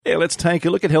let's take a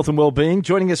look at health and well-being.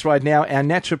 Joining us right now, our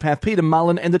naturopath, Peter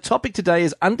Mullen, and the topic today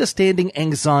is understanding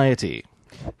anxiety.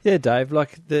 Yeah, Dave,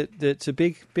 it's a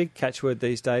big catchword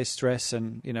these days, stress,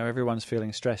 and, everyone's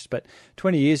feeling stressed. But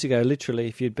 20 years ago, literally,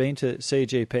 if you'd been to see a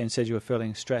GP and said you were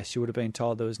feeling stressed, you would have been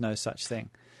told there was no such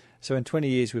thing. So in 20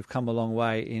 years, we've come a long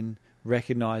way in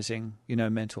recognising,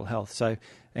 mental health. So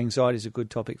anxiety is a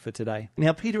good topic for today.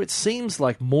 Now, Peter, it seems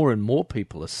like more and more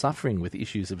people are suffering with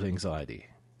issues of anxiety.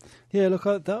 Yeah, look,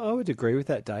 I would agree with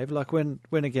that, Dave. Like when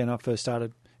again, I first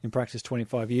started in practice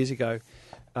 25 years ago,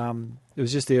 it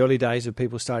was just the early days of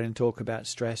people starting to talk about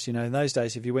stress. In those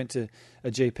days, if you went to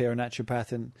a GP or a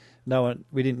naturopath and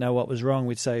we didn't know what was wrong,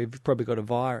 we'd say you've probably got a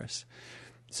virus.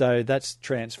 So that's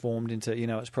transformed into,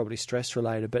 it's probably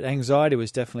stress-related. But anxiety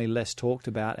was definitely less talked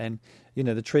about, and,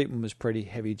 the treatment was pretty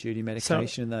heavy-duty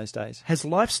medication in those days. Has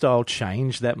lifestyle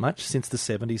changed that much since the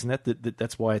 70s, and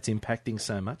that's why it's impacting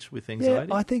so much with anxiety?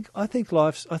 Yeah, I think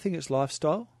it's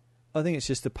lifestyle. I think it's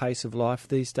just the pace of life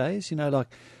these days. Like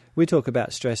we talk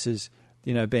about stress as,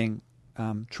 being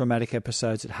traumatic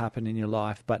episodes that happen in your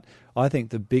life. But I think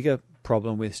the bigger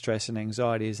problem with stress and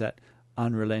anxiety is that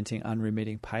unrelenting,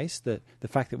 unremitting pace, the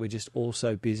fact that we're just all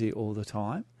so busy all the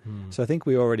time. So I think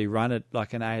we already run it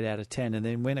like an 8 out of 10. And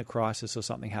then when a crisis or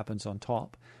something happens on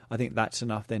top, I think that's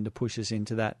enough then to push us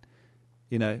into that,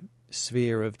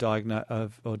 sphere of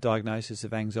diagnosis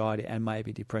of anxiety and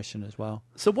maybe depression as well.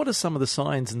 So what are some of the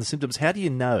signs and the symptoms? How do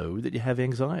you know that you have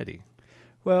anxiety?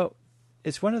 Well,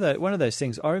 it's one of those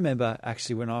things. I remember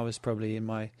actually when I was probably in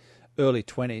my early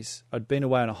 20s, I'd been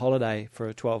away on a holiday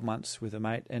for 12 months with a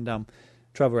mate and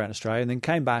traveled around Australia and then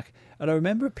came back. And I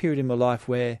remember a period in my life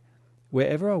where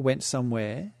wherever I went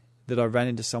somewhere that I ran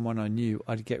into someone I knew,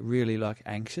 I'd get really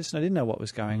anxious and I didn't know what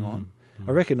was going on.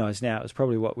 I recognise now it was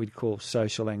probably what we'd call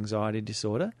social anxiety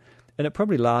disorder. And it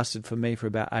probably lasted for me for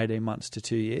about 18 months to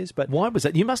 2 years. But why was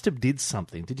that? You must have did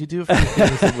something. Did you do a few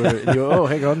things that were,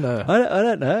 hang on. No. I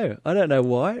don't know. I don't know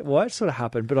why it sort of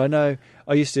happened. But I know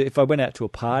I used to, if I went out to a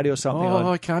party or something.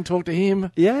 I can't talk to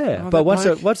him. Yeah. But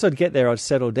once I'd get there, I'd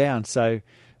settle down. So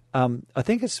I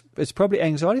think it's probably,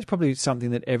 anxiety is probably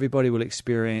something that everybody will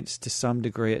experience to some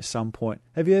degree at some point.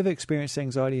 Have you ever experienced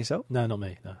anxiety yourself? No, not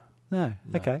me. No.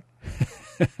 Okay.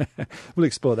 We'll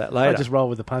explore that later. I just roll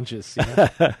with the punches.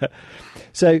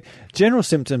 So general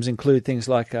symptoms include things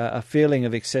like a feeling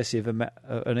of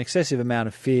an excessive amount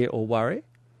of fear or worry,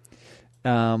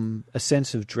 a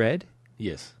sense of dread.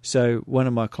 Yes. So one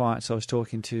of my clients I was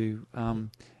talking to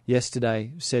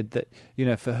yesterday said that,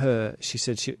 for her, she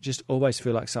said she just always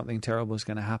feel like something terrible is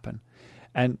going to happen.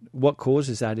 And what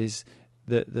causes that is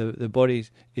the body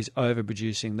is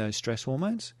overproducing those stress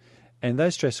hormones. And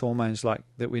those stress hormones like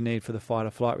that we need for the fight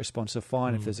or flight response are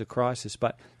fine if there's a crisis,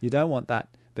 but you don't want that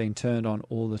being turned on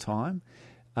all the time.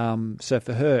 So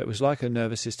for her, it was like her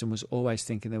nervous system was always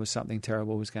thinking there was something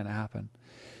terrible was going to happen.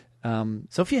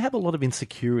 So if you have a lot of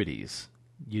insecurities,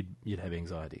 you'd have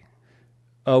anxiety.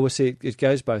 Oh, well, see, it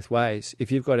goes both ways.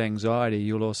 If you've got anxiety,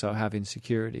 you'll also have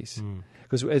insecurities.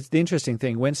 Because it's the interesting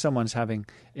thing, when someone's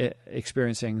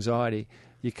experiencing anxiety,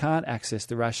 you can't access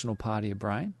the rational part of your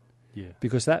brain. Yeah.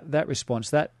 Because that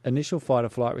response, that initial fight or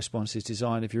flight response is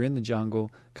designed, if you're in the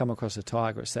jungle, come across a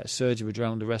tiger, it's that surge of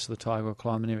adrenaline to wrestle the tiger or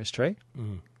climb the nearest tree.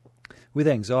 With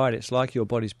anxiety, it's like your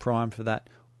body's primed for that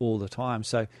all the time.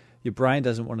 So your brain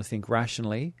doesn't want to think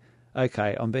rationally,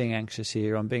 okay, I'm being anxious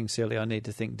here, I'm being silly, I need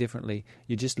to think differently.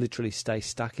 You just literally stay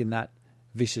stuck in that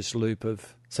vicious loop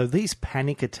of... So these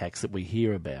panic attacks that we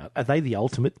hear about, are they the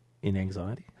ultimate in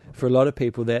anxiety? For a lot of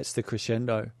people, that's the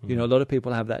crescendo. A lot of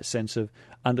people have that sense of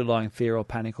underlying fear or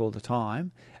panic all the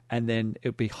time, and then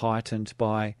it'll be heightened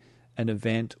by an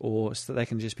event, or so they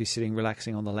can just be sitting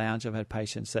relaxing on the lounge. I've had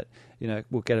patients that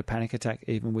will get a panic attack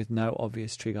even with no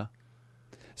obvious trigger.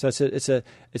 So it's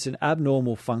an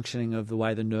abnormal functioning of the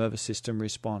way the nervous system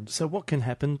responds. So what can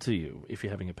happen to you if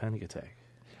you're having a panic attack?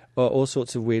 All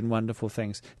sorts of weird and wonderful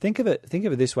things. Think of it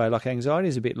this way: like anxiety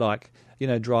is a bit like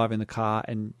driving the car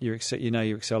and your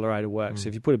accelerator works. So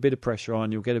if you put a bit of pressure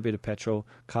on, you'll get a bit of petrol.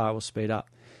 Car will speed up.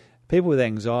 People with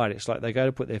anxiety, it's like they go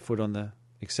to put their foot on the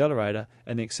accelerator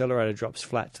and the accelerator drops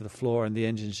flat to the floor and the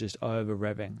engine's just over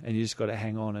revving, and you just got to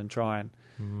hang on and try and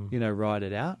ride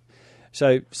it out.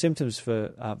 So symptoms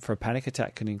for a panic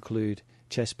attack can include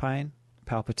chest pain,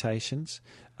 palpitations.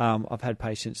 I've had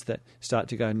patients that start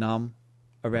to go numb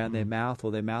around their mouth, or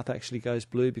their mouth actually goes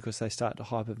blue because they start to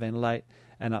hyperventilate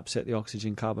and upset the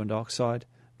oxygen carbon dioxide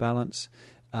balance.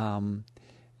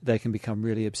 They can become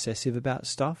really obsessive about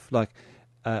stuff. Like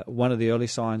one of the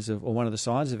signs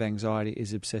of anxiety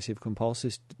is obsessive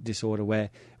compulsive disorder,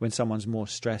 where when someone's more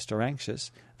stressed or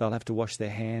anxious, they'll have to wash their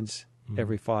hands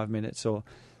every 5 minutes, or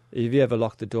Have you ever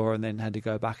locked the door and then had to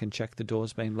go back and check the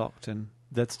door's been locked? And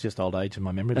That's just old age in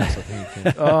my memory loss, I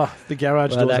think. Oh, the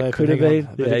garage door's that open. could have Hang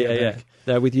on. been. I better Yeah. go back.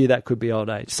 No, with you, that could be old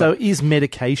age. So is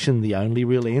medication the only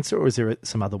real answer, or is there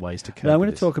some other ways to cope No, I'm with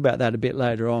going to talk about that a bit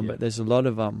later on, Yeah. but there's a lot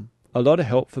of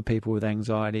help for people with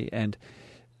anxiety, and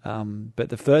but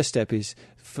the first step is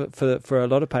for a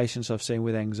lot of patients I've seen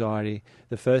with anxiety,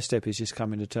 the first step is just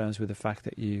coming to terms with the fact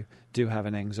that you do have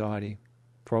an anxiety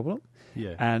problem.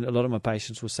 Yeah. And a lot of my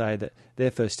patients will say that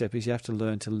their first step is you have to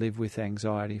learn to live with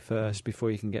anxiety first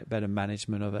before you can get better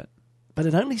management of it. But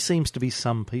it only seems to be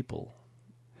some people.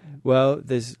 Well,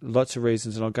 there's lots of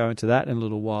reasons, and I'll go into that in a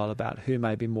little while about who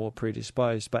may be more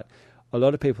predisposed. But a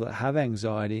lot of people that have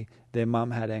anxiety, their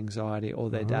mum had anxiety or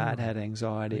their dad had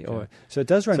anxiety. Okay. So it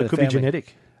does run So in it the could be family.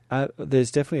 genetic.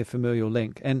 There's definitely a familial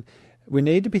link. And we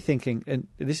need to be thinking, and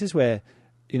this is where,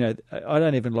 I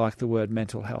don't even like the word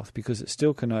mental health because it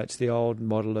still connotes the old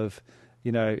model of,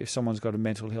 if someone's got a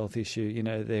mental health issue,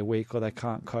 they're weak or they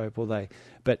can't cope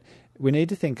but we need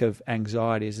to think of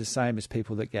anxiety as the same as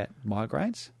people that get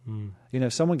migraines.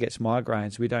 If someone gets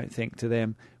migraines, we don't think to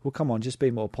them, well, come on, just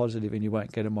be more positive and you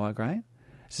won't get a migraine.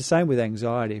 It's the same with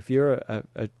anxiety. If you're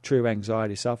a true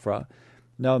anxiety sufferer,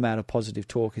 no amount of positive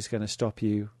talk is going to stop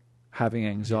you having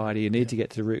anxiety. You need to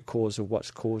get to the root cause of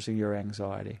what's causing your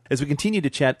anxiety. As we continue to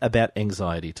chat about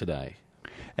anxiety today.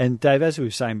 And Dave, as we were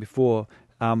saying before,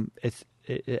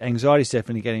 anxiety is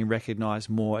definitely getting recognised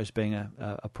more as being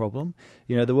a problem.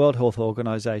 The World Health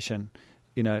Organization,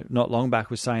 not long back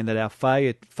was saying that our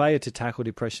failure to tackle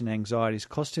depression and anxiety is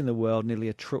costing the world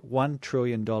nearly $1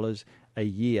 trillion a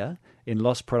year in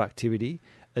lost productivity,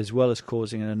 as well as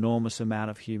causing an enormous amount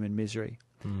of human misery.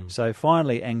 So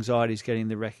finally, anxiety is getting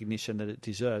the recognition that it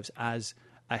deserves as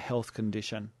a health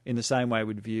condition, in the same way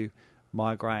we'd view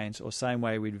migraines, or same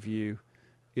way we'd view,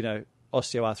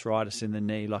 osteoarthritis in the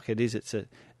knee. Like it is, it's a.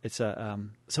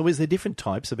 So is there different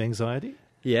types of anxiety?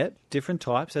 Yeah, different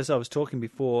types. As I was talking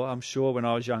before, I'm sure when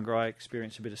I was younger, I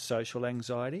experienced a bit of social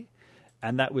anxiety,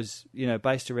 and that was,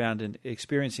 based around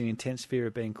experiencing intense fear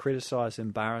of being criticised,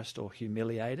 embarrassed, or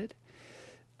humiliated.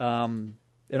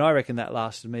 And I reckon that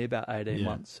lasted me about 18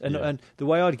 months. And the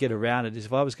way I'd get around it is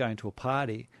if I was going to a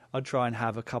party, I'd try and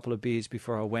have a couple of beers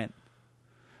before I went.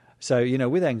 So,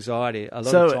 with anxiety, a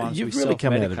lot of times you've we really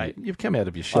self-medicate. you've come out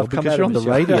of your shell I've come because out you're of on the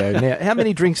my shell. radio now. How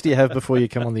many drinks do you have before you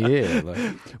come on the air?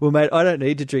 Like, Well, mate, I don't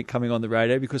need to drink coming on the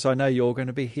radio because I know you're going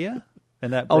to be here.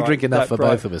 And I'll drink enough for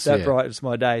both of us, That yeah. brightens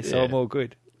my day, so Yeah. I'm all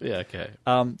good. yeah, okay.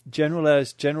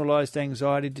 Generalized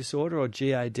anxiety disorder, or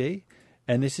GAD,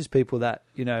 and this is people that,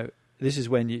 this is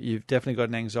when you've definitely got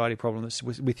an anxiety problem that's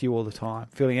with you all the time,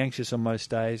 feeling anxious on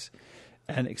most days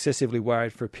and excessively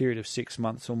worried for a period of 6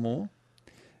 months or more.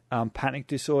 Panic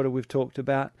disorder we've talked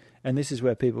about, and this is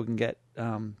where people can get,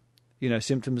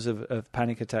 symptoms of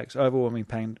panic attacks, overwhelming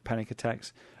panic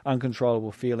attacks,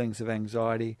 uncontrollable feelings of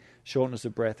anxiety, shortness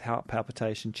of breath, heart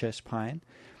palpitation, chest pain.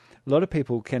 A lot of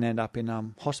people can end up in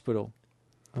hospital,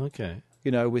 Okay.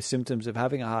 with symptoms of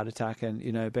having a heart attack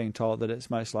and, being told that it's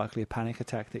most likely a panic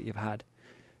attack that you've had.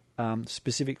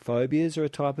 Specific phobias are a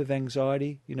type of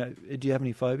anxiety. Do you have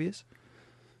any phobias?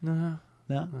 No,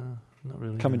 No? not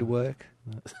really. Coming no. to work?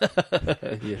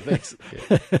 Yeah, thanks.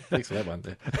 Yeah, thanks for that one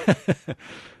there.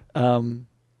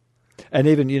 And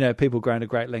even, people go to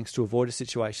great lengths to avoid a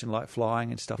situation like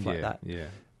flying and stuff like that. Yeah.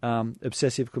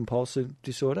 Obsessive compulsive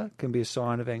disorder can be a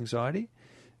sign of anxiety.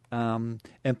 And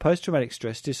post-traumatic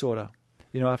stress disorder.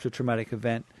 After a traumatic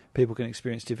event, people can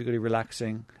experience difficulty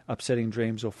relaxing, upsetting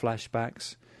dreams or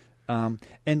flashbacks.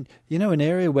 And, an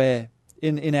area where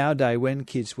in our day when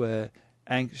kids were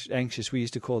anxious, we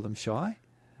used to call them shy.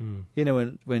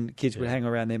 When kids would hang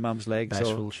around their mum's legs.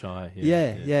 Bashful, shy.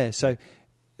 Yeah. So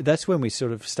that's when we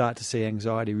sort of start to see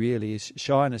anxiety really is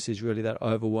shyness is really that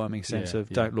overwhelming sense of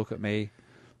don't look at me,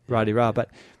 rah-de-rah. But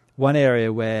one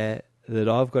area that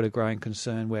I've got a growing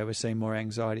concern where we're seeing more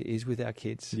anxiety is with our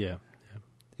kids. Yeah.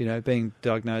 Being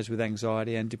diagnosed with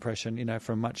anxiety and depression,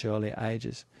 from much earlier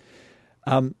ages.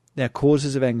 Now,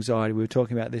 causes of anxiety, we were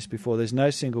talking about this before. There's no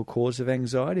single cause of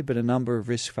anxiety, but a number of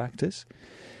risk factors.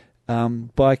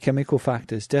 Biochemical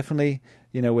factors, definitely,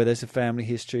 where there's a family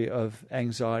history of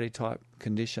anxiety-type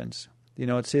conditions.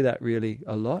 I'd see that really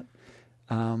a lot.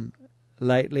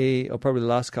 Lately, or probably the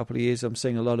last couple of years, I'm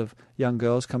seeing a lot of young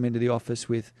girls come into the office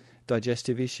with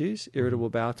digestive issues, irritable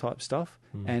bowel type stuff,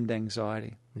 and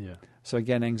anxiety. Yeah. So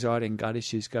again, anxiety and gut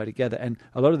issues go together. And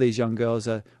a lot of these young girls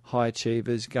are high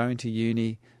achievers, going to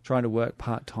uni, trying to work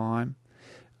part-time.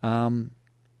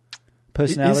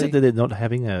 Personality. Is it that they're not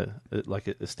having a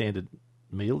standard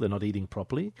meal? They're not eating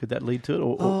properly? Could that lead to it?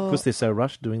 Or because they're so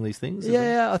rushed doing these things?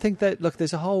 Yeah, I think that, look,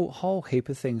 there's a whole heap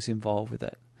of things involved with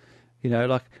it. You know,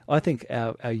 like I think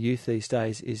our youth these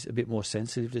days is a bit more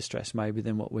sensitive to stress maybe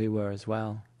than what we were as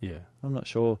well. Yeah. I'm not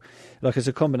sure. Like it's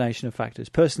a combination of factors.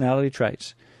 Personality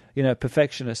traits. You know,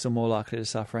 perfectionists are more likely to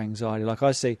suffer anxiety. Like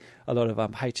I see a lot of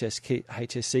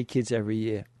HSC kids every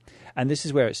year. And this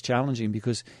is where it's challenging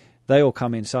because they all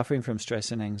come in suffering from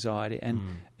stress and anxiety. And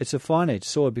it's a fine-edged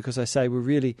sword because I say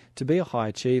to be a high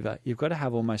achiever, you've got to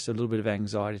have almost a little bit of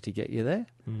anxiety to get you there.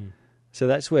 So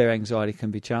that's where anxiety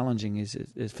can be challenging. Is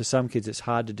for some kids, it's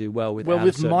hard to do well without. Well,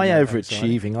 with my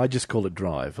overachieving, I just call it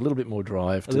drive. A little bit more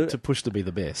drive to push to be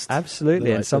the best.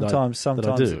 Absolutely, and sometimes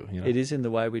do, it is in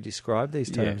the way we describe these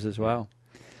terms as well.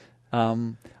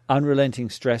 Unrelenting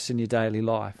stress in your daily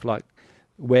life, like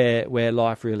where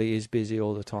life really is busy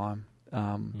all the time.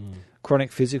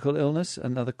 Chronic physical illness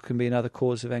can be another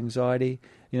cause of anxiety.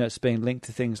 You know, it's been linked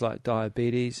to things like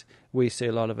diabetes. We see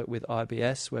a lot of it with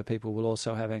IBS, where people will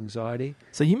also have anxiety.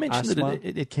 So you mentioned that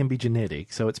it can be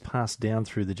genetic, so it's passed down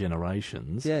through the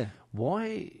generations. Yeah.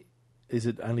 Why is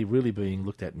it only really being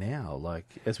looked at now? Like,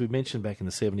 as we mentioned back in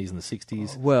the 70s and the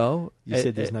 60s, well, you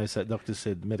said doctors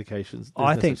said medications.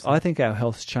 I think our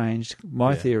health's changed.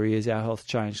 My theory is our health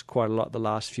changed quite a lot the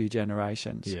last few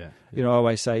generations. Yeah. You know, I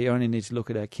always say you only need to look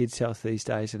at our kids' health these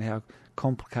days and how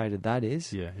complicated that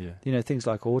is. Yeah. You know, things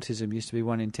like autism used to be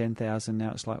 1 in 10,000,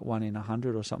 now it's like 1 in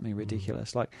 100 or something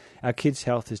ridiculous. Like our kids'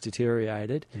 health has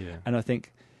deteriorated, and I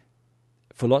think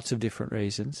for lots of different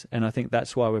reasons, and I think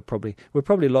that's why we're probably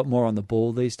a lot more on the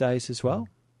ball these days as well,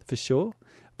 for sure.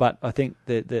 But I think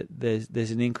that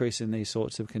there's an increase in these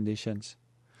sorts of conditions.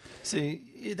 See,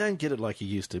 you don't get it like you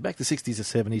used to. Back to the 60s or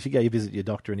 70s, you go visit your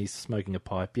doctor and he's smoking a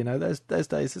pipe. You know, those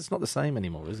days, it's not the same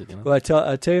anymore, is it? You know? Well,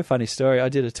 I'll tell you a funny story. I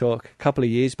did a talk a couple of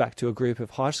years back to a group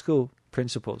of high school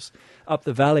principals up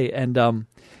the valley, and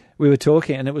we were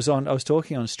talking, and I was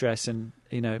talking on stress and,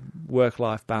 you know,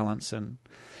 work-life balance and,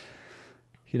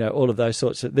 you know, all of those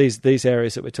sorts of these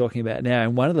areas that we're talking about now.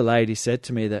 And one of the ladies said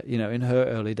to me that, you know, in her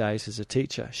early days as a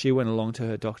teacher, she went along to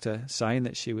her doctor saying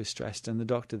that she was stressed. And the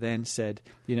doctor then said,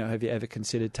 you know, have you ever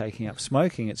considered taking up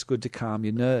smoking? It's good to calm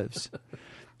your nerves.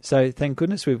 So thank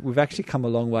goodness we've actually come a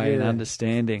long way in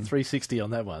understanding. 360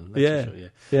 on that one. That's for sure,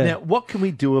 yeah. Now, what can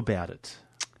we do about it?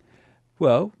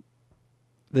 Well,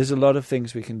 there's a lot of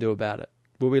things we can do about it.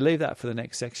 Will we leave that for the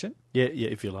next section? Yeah,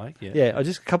 if you like. Yeah,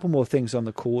 just a couple more things on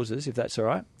the causes, if that's all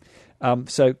right.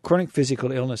 So chronic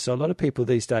physical illness. So a lot of people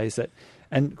these days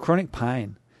and chronic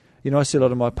pain. You know, I see a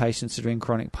lot of my patients that are in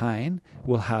chronic pain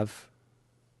will have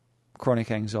chronic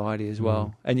anxiety as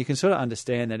well. And you can sort of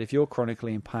understand that if you're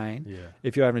chronically in pain,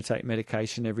 if you're having to take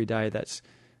medication every day, that's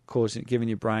giving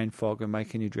you brain fog and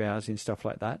making you drowsy and stuff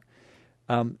like that.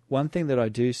 One thing that I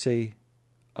do see,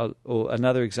 or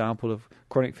another example of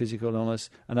chronic physical illness,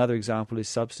 another example is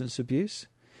substance abuse.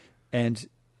 And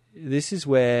this is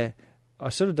where I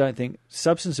sort of don't think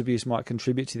substance abuse might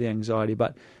contribute to the anxiety,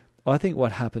 but I think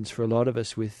what happens for a lot of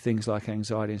us with things like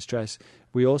anxiety and stress,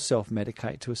 we all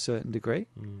self-medicate to a certain degree.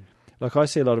 Like I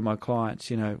see a lot of my clients,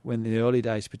 you know, when in the early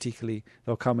days particularly,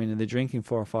 they'll come in and they're drinking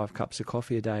 4 or 5 cups of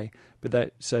coffee a day, but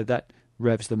that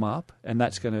revs them up, and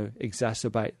that's going to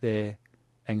exacerbate their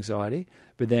anxiety.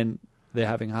 But then they're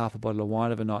having half a bottle of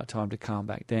wine of a night time to calm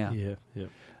back down.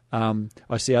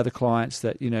 I see other clients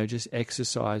that, you know, just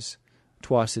exercise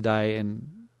twice a day and,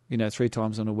 you know, 3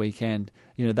 times on a weekend.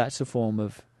 You know, that's a form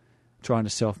of trying to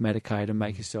self-medicate and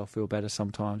make yourself feel better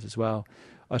sometimes as well.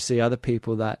 I see other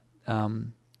people that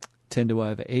tend to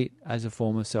overeat as a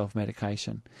form of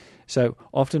self-medication. So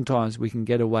oftentimes we can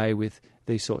get away with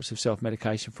these sorts of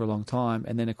self-medication for a long time,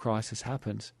 and then a crisis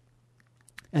happens.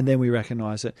 And then we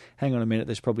recognise that, hang on a minute,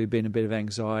 there's probably been a bit of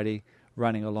anxiety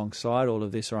running alongside all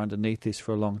of this or underneath this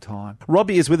for a long time.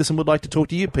 Robbie is with us and would like to talk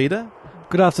to you, Peter.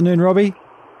 Good afternoon, Robbie.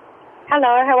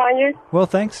 Hello, how are you? Well,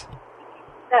 thanks.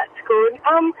 That's good.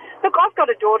 Look, I've got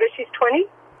a daughter, she's 20.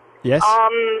 Yes.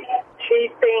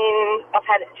 She's been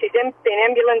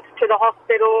ambulanced to the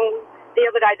hospital. The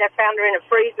other day they found her in a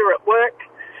freezer at work.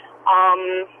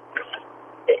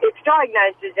 It's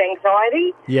diagnosed as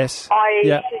anxiety. Yes.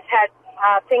 She's had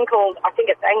a thing called, I think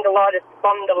it's angulitis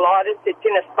spondylitis. It's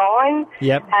in a spine.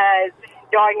 Yep. Has been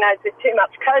diagnosed with too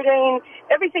much codeine.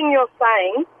 Everything you're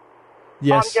saying,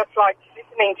 yes. I'm just like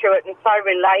listening to it and so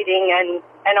relating,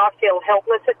 and I feel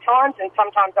helpless at times, and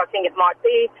sometimes I think it might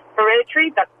be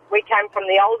hereditary, but we came from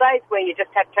the old days where you just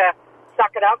had to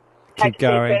suck it up, take a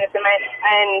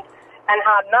and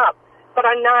harden up. But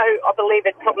I believe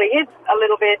it probably is a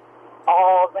little bit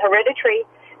of hereditary.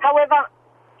 However,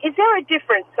 is there a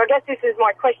difference? I guess this is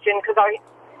my question, because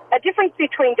a difference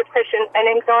between depression and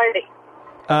anxiety?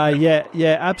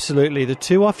 Yeah, absolutely. The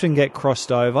two often get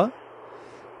crossed over.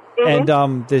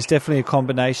 And there's definitely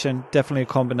a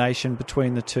combination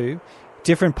between the two.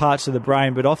 Different parts of the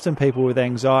brain, but often people with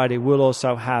anxiety will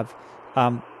also have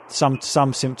some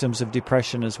symptoms of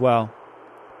depression as well.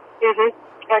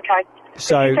 Okay.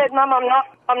 So she said, "Mum,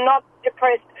 I'm not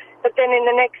depressed," but then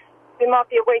it might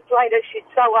be a week later, she's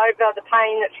so over the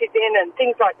pain that she's in and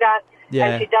things like that. Yeah.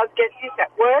 And she does get this at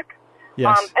work.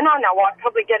 Yes. And I know I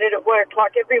probably get it at work,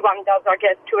 like everyone does, I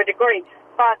guess, to a degree.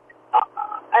 But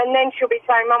and then she'll be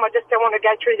saying, "Mum, I just don't want to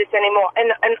go through this anymore."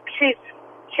 And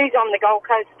she's on the Gold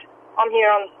Coast. I'm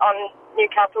here on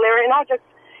Newcastle area, and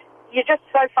you're just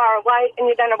so far away, and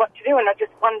you don't know what to do. And I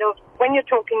just wonder, when you're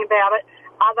talking about it,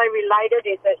 are they related?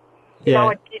 Is it? You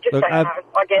know, you just don't know,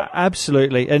 I guess.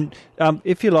 Absolutely. And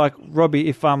if you like, Robbie,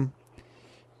 if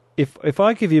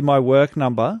I give you my work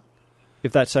number,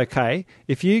 if that's okay,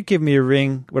 if you give me a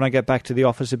ring when I get back to the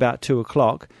office about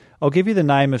 2:00, I'll give you the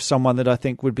name of someone that I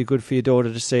think would be good for your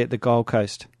daughter to see at the Gold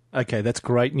Coast. Okay, that's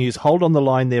great news. Hold on the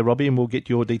line there, Robbie, and we'll get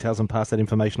your details and pass that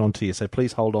information on to you. So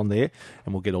please hold on there,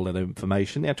 and we'll get all that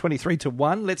information. Now,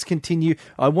 23-1, let's continue.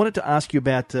 I wanted to ask you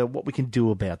about what we can do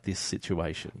about this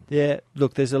situation. Yeah,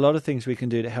 look, there's a lot of things we can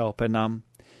do to help. And,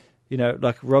 you know,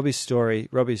 like Robbie's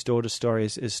daughter's story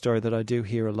is a story that I do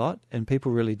hear a lot, and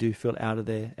people really do feel out of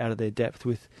their depth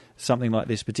with something like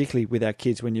this, particularly with our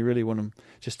kids when you really want them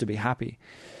just to be happy.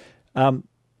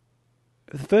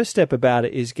 The first step about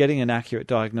it is getting an accurate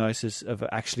diagnosis of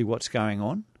actually what's going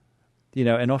on, you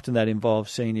know, and often that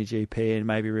involves seeing your GP and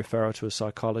maybe referral to a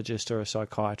psychologist or a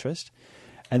psychiatrist.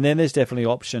 And then there's definitely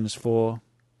options for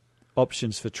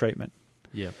treatment.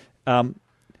 Yeah.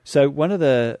 So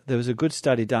there was a good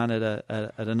study done at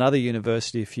another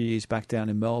university a few years back down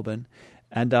in Melbourne,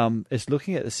 and it's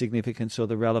looking at the significance or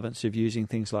the relevance of using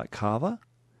things like kava.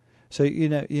 So, you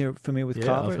know, you're familiar with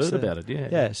kava? I've heard about it, yeah.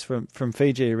 Yes, from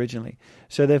Fiji originally.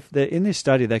 So they're in this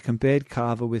study, they compared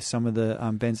kava with some of the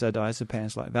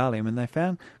benzodiazepines like Valium, and they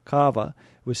found kava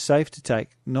was safe to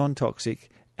take, non-toxic,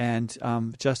 and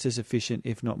just as efficient,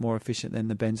 if not more efficient, than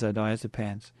the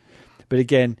benzodiazepines. But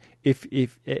again, if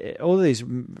all of these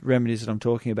remedies that I'm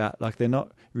talking about, like, they're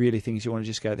not really things you want to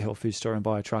just go to the health food store and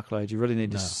buy a truckload. You really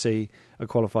need to see a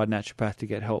qualified naturopath to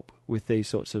get help with these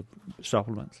sorts of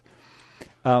supplements.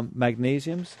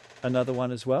 Magnesium's another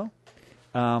one as well.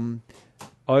 I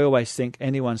always think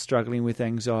anyone struggling with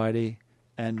anxiety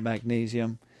and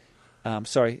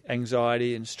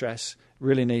anxiety and stress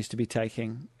really needs to be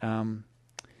taking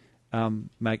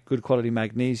good quality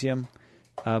magnesium,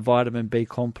 vitamin B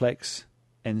complex,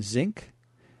 and zinc.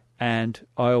 And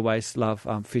I always love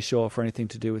fish oil for anything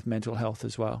to do with mental health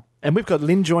as well. And we've got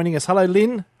Lynn joining us. Hello,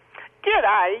 Lynn.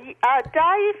 G'day,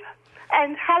 Dave,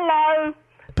 and hello,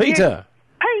 Peter.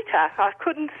 Peter, I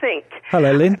couldn't think.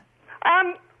 Hello, Lynn.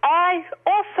 I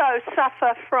also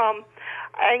suffer from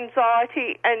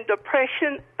anxiety and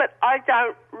depression, but I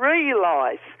don't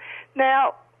realise.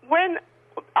 Now, when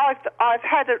I've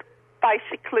had it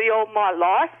basically all my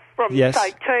life, from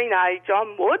say teenage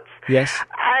onwards. Yes.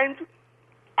 And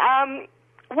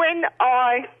when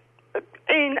I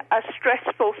in a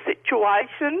stressful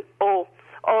situation or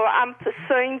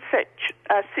unforeseen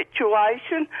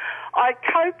situation, I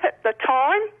cope at the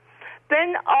time,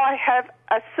 then I have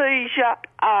a seizure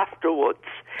afterwards.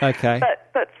 Okay.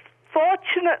 But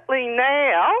fortunately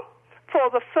now, for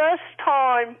the first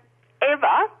time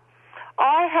ever,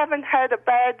 I haven't had a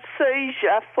bad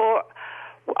seizure for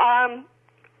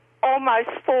almost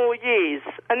 4 years,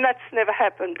 and that's never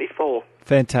happened before.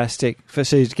 Fantastic.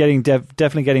 So you're getting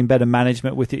definitely getting better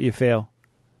management with it, you feel?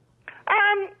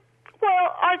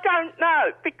 Well, I don't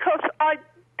know, because I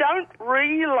don't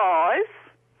realise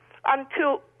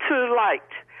until too late.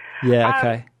 Yeah,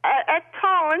 okay. At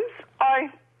times,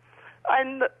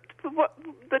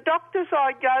 the doctors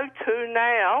I go to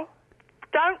now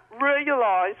don't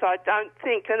realise, I don't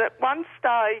think. And at one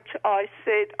stage I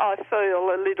said I feel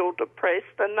a little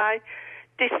depressed, and they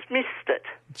dismissed it.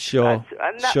 Sure,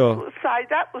 So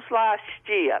that was last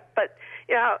year. But,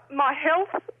 you know, my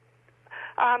health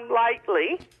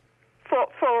lately,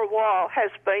 for a while,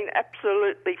 has been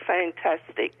absolutely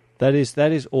fantastic. That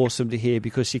is awesome to hear,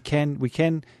 because we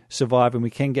can survive and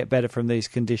we can get better from these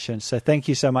conditions. So thank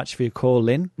you so much for your call,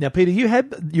 Lynn. Now, Peter, you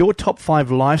had your top 5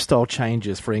 lifestyle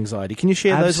changes for anxiety. Can you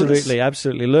share those with us?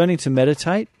 Absolutely. Learning to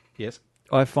meditate. Yes.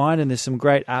 I find, and there's some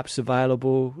great apps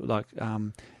available, like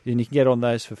and you can get on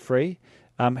those for free.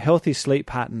 Healthy sleep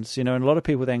patterns, you know, and a lot of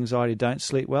people with anxiety don't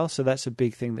sleep well, so that's a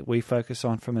big thing that we focus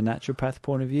on from a naturopath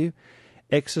point of view.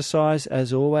 Exercise,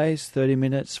 as always, 30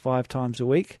 minutes, 5 times a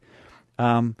week.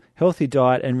 Healthy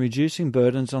diet and reducing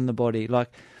burdens on the body.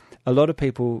 Like a lot of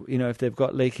people, you know, if they've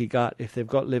got leaky gut, if they've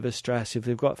got liver stress, if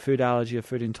they've got food allergy or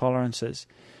food intolerances,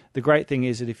 the great thing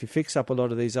is that if you fix up a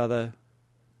lot of these other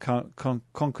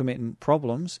concomitant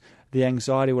problems, the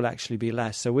anxiety will actually be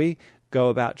less. So we go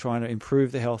about trying to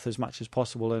improve the health as much as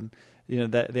possible, and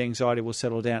the anxiety will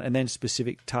settle down, and then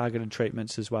specific targeted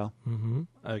treatments as well. Mm-hmm.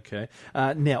 Okay.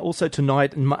 Now, also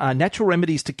tonight, natural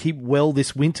remedies to keep well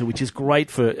this winter, which is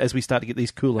great for as we start to get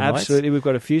these cooler nights. Absolutely. We've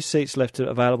got a few seats left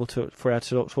available for our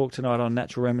talk tonight on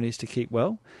natural remedies to keep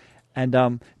well.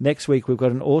 And next week we've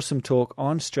got an awesome talk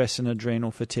on stress and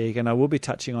adrenal fatigue, and I will be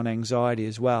touching on anxiety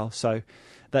as well. So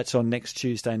that's on next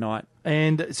Tuesday night.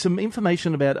 And some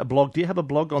information about a blog. Do you have a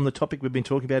blog on the topic we've been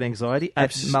talking about, anxiety,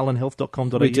 at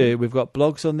mullenhealth.com.au? We do. We've got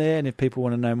blogs on there, and if people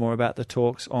want to know more about the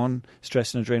talks on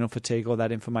stress and adrenal fatigue, all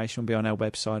that information will be on our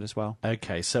website as well.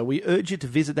 Okay, so we urge you to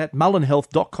visit that,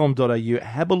 mullenhealth.com.au.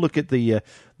 Have a look at the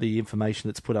information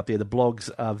that's put up there. The blogs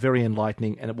are very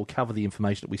enlightening, and it will cover the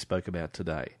information that we spoke about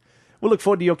today. We'll look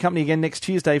forward to your company again next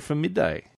Tuesday from midday.